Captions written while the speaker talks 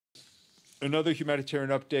Another humanitarian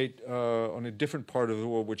update on a different part of the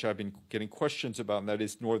world, which I've been getting questions about, and that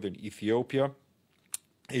is northern Ethiopia.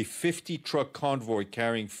 A 50-truck convoy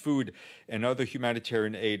carrying food and other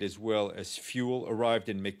humanitarian aid as well as fuel arrived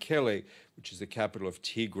in Mekelle, which is the capital of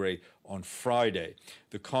Tigray, on Friday.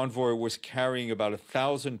 The convoy was carrying about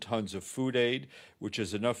 1,000 tons of food aid, which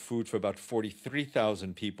is enough food for about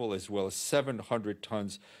 43,000 people, as well as 700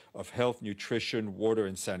 tons of health, nutrition, water,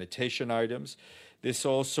 and sanitation items. This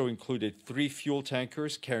also included 3 fuel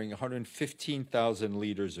tankers carrying 115,000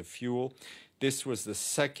 liters of fuel. This was the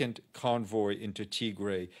second convoy into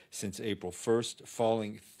Tigray since April 1st,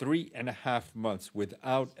 following 3.5 months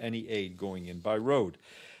without any aid going in by road.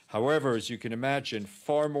 However, as you can imagine,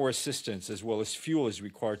 far more assistance as well as fuel is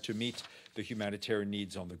required to meet the humanitarian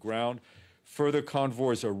needs on the ground. Further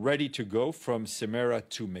convoys are ready to go from Semera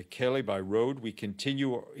to Mekelle by road. We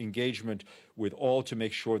continue our engagement with all to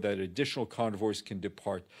make sure that additional convoys can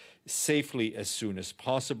depart safely as soon as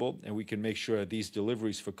possible, and we can make sure that these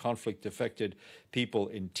deliveries for conflict-affected people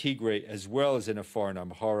in Tigray as well as in Afar and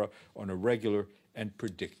Amhara on a regular and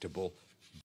predictable